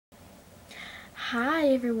Hi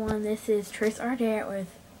everyone, this is Tris Ardette with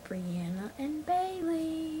Briana and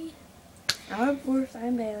Bailey. Of course,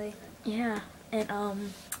 I'm Bailey. Yeah, and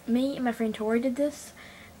me and my friend Tori did this,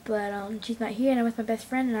 but she's not here and I'm with my best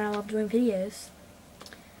friend and I love doing videos.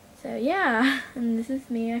 So yeah, and this is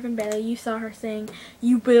me, my friend Bailey. You saw her sing.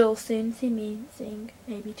 You will soon see me sing,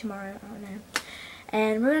 maybe tomorrow, I don't know.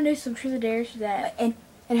 And we're gonna do some Truth or Dares that, And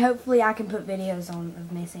hopefully I can put videos on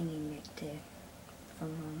of me singing it too.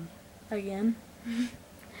 From again.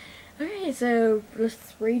 Okay, so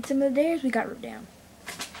let's read some of the dares we got wrote down.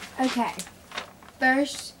 Okay.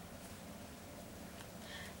 First,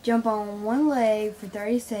 jump on one leg for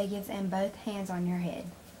 30 seconds and both hands on your head.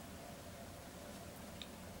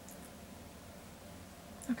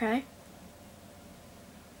 Okay.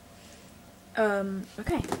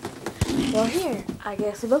 Okay. Well, here, I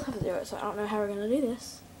guess we both have to do it, so I don't know how we're gonna do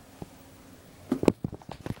this.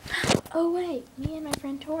 Oh, wait, me and my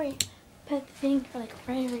friend Tori put the thing, like,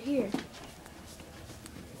 right over here.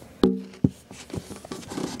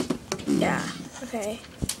 Yeah, okay.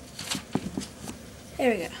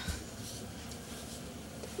 There we go.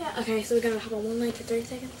 Yeah, okay, so we're gonna hop on one leg for 30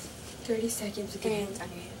 seconds. 30 seconds with your hands on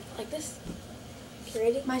your head. Like this. You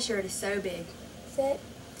ready? My shirt is so big. Set,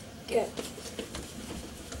 go.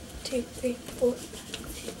 2, 3, 4,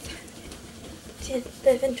 10,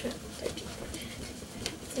 11, 12, 13,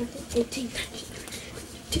 14, 15,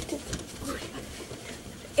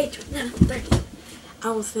 18, 19, 9, 30. I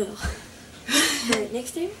almost fell. Alright,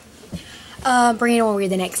 next dare. Briana will read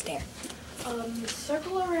the next dare.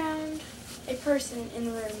 Circle around a person in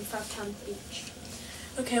the room 5 times each.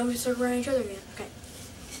 Okay, we'll circle around each other again. Okay.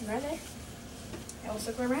 See right there? I will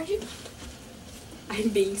circle around you. I'm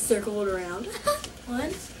being circled around.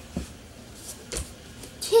 1,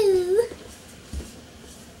 2,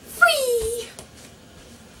 3,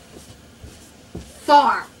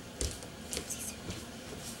 4.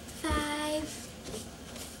 5.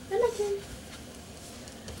 Listen.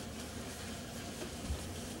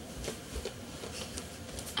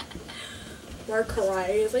 We're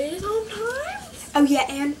crazy sometimes. Oh yeah,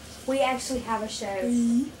 and we actually have a show.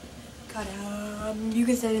 God, you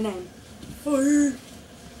can say the name. 5.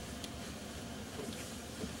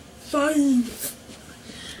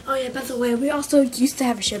 Oh yeah, by the way, we also used to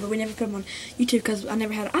have a show, but we never put them on YouTube because I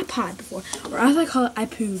never had an iPod before. Or as I call it,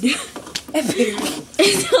 iPood. iPood.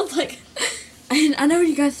 It sounds like, I know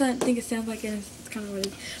you guys think it sounds like it, it's kind of weird,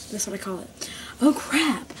 but that's what I call it. Oh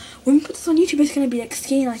crap, when we put this on YouTube, it's going to be like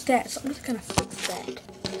skinny like that, so I'm just going to fix that.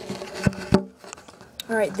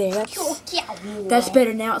 Alright, there, that's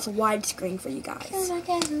better now. It's a widescreen for you guys.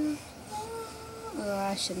 Oh,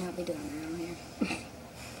 I should not be doing that on here.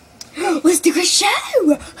 Let's do a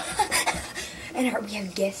show! And we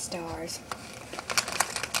have guest stars.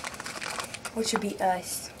 Which should be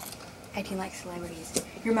us. Acting like celebrities.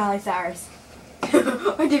 You're Miley Cyrus.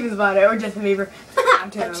 Or Demi Lovato. Or Justin Bieber. I'm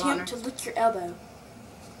totally Attempt to lick your elbow.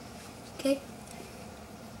 Okay.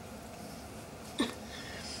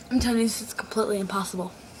 I'm telling you, this is completely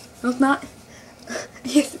impossible. No, it's not.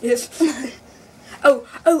 Yes, it is. Oh,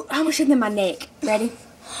 how much in my neck? Ready?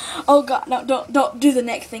 Oh god, no, don't do the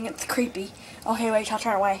neck thing. It's creepy. Okay, wait, I'll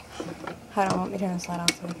turn away. Hold on, let me turn the slide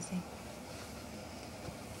off so we can see.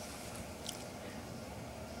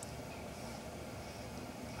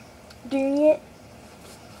 Doing it.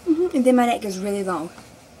 And then my neck is really long.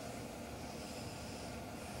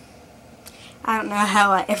 I don't know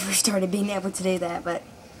how I ever started being able to do that, but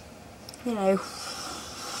you know,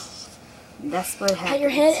 that's what happens. Pat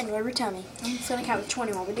your head and rub your tummy. I'm just gonna count to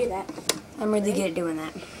 20 while we do that. I'm really good at doing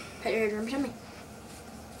that. Pat your head and rub your tummy.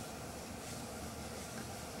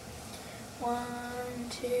 1,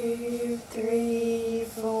 2, 3,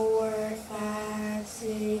 4, 5,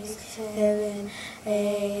 6, 7,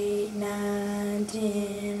 8, 9,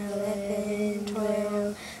 10, 11,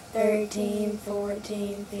 12, 13,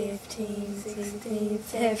 14, 15, 16,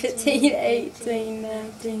 17, 18,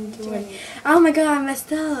 19, 20. Oh my god, I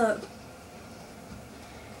messed up.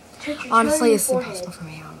 Touch your Honestly, toe it's to your impossible forehead. for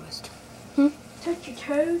me almost. Touch your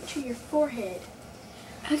toe to your forehead.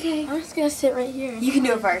 Okay. I'm just gonna sit right here. You can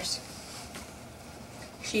do it first.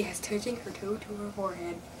 She has touching her toe to her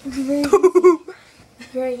forehead. Very easy.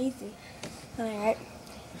 Very easy. Alright.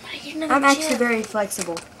 I'm actually very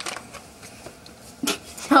flexible.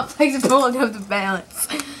 Not flexible enough to balance.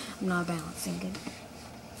 I'm not balancing good.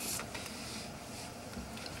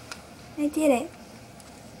 I did it.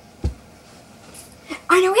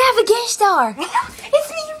 I know we have a guest star. It's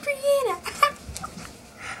me and Briana.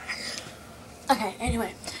 Okay,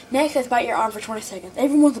 anyway. Next, let's bite your arm for 20 seconds.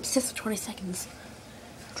 Everyone's obsessed with 20 seconds.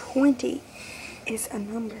 20 is a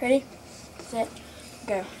number. Ready? Set.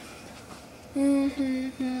 Go. Got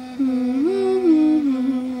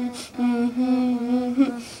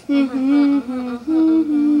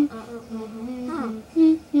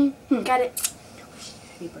it.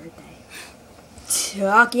 Happy birthday.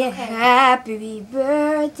 Talking happy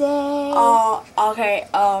birthday. Oh, okay.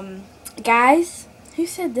 Guys, who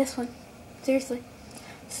said this one? Seriously.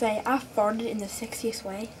 Say, I farted in the sexiest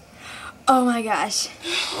way. Oh my gosh.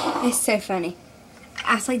 It's so funny.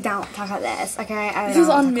 I was like, don't talk about this, okay? This was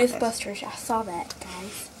on Mythbusters. I saw that,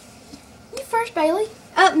 guys. You first, Bailey.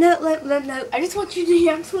 Oh, no. I just want you to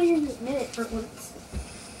admit it for once.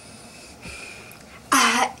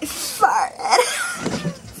 I farted.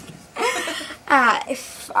 I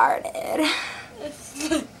farted.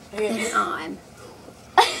 And on.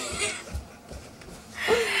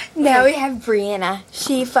 Now we have Briana.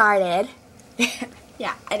 She farted.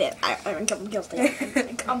 Yeah, I did. I'm guilty.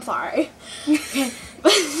 I'm sorry.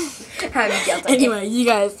 I'm guilty. Anyway, you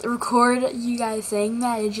guys record you guys saying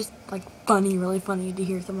that. It's just like funny, really funny to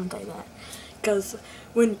hear someone say that. Because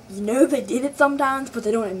when you know they did it sometimes, but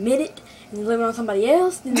they don't admit it, and they blame it on somebody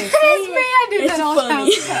else, then they say I do it's that all funny.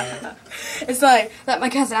 the time. It's like I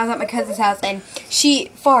was at my cousin's house, and she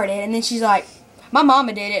farted, and then she's like, my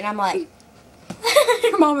mama did it, and I'm like,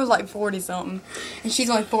 your mom was like 40-something, and she's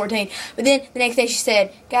only 14. But then the next day she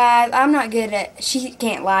said, guys, I'm not good at, she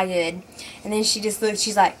can't lie good. And then she just looked,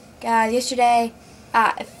 she's like, guys, yesterday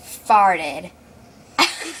I farted.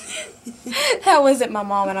 That wasn't my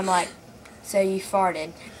mom, and I'm like, so you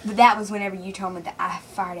farted. But that was whenever you told me the I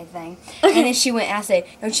farted thing. And then she went, and I said,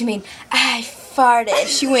 don't you mean I farted?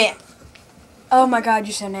 She went, oh my God,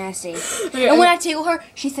 you're so nasty. And when I tickle her,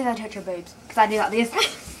 she says I touch her boobs. Because I do like this.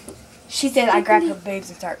 She said I grab her boobs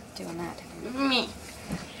and start doing that. Me.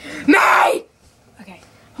 Okay.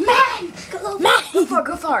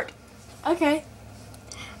 Go fart. Okay.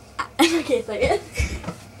 Okay, say it.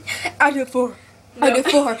 I do it for her. No. I do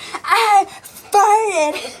it for her. I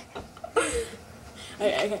farted.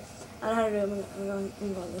 Okay. I don't know how to do it.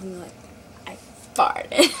 I'm going like, I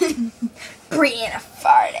farted. Briana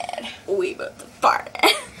farted. We both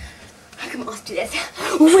farted. Come on, let's do this.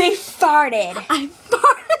 We farted. I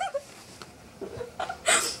farted.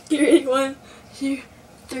 You ready? 1, 2,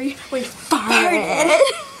 3. We farted.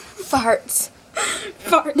 Farts.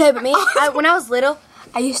 Fart. No, but me, when I was little,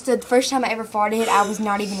 the first time I ever farted, I was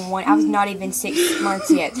not even 6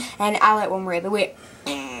 months yet. And I let one rip. It went,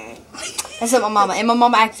 that's what my mama, and my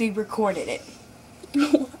mama actually recorded it.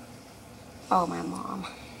 Oh, my mom.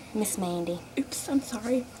 Miss Mandy. Oops, I'm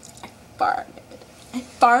sorry. I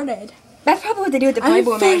farted. That's probably what they do with the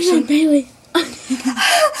Playboy mansion. Bailey.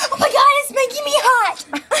 Oh my God, it's making me hot.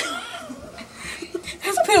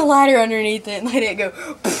 Let's put a lighter underneath it and let it go.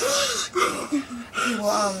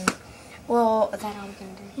 Well, is that all we're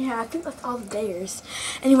gonna do? Yeah, I think that's all the dares.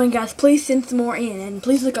 Anyway, guys, please send some more in, and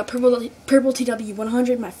please look up Purple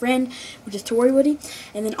TW100, my friend, which is Tori Woody,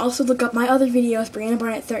 and then also look up my other videos, Briana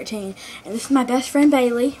Barnett 13, and this is my best friend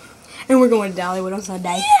Bailey, and we're going to Dollywood on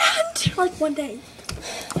Sunday. Yeah, like one day.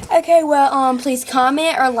 Okay, well, please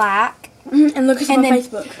comment or like. And look us up on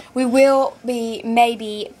Facebook. We will be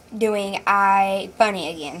maybe doing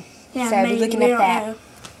iFunny again. Yeah, so maybe. Be looking at that. Know.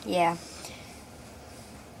 Yeah.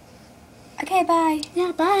 Okay, bye.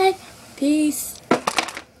 Yeah, bye. Peace.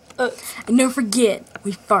 And don't forget,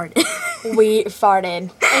 we farted. We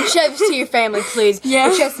farted. And show this to your family, please. Yeah.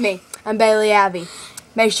 And trust me, I'm Bailey Abbey.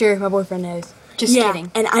 Make sure my boyfriend knows. Just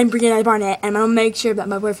kidding. And I'm Briana Barnett, and I'm gonna make sure that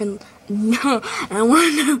my boyfriend I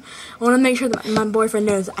want to make sure that my boyfriend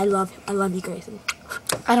knows I love him. I love you, Grayson.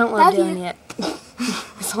 I don't love Dylan yet.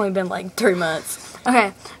 It's only been like 3 months.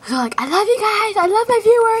 Okay, so like I love you guys. I love my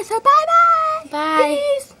viewers. So bye. Bye.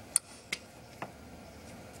 Peace.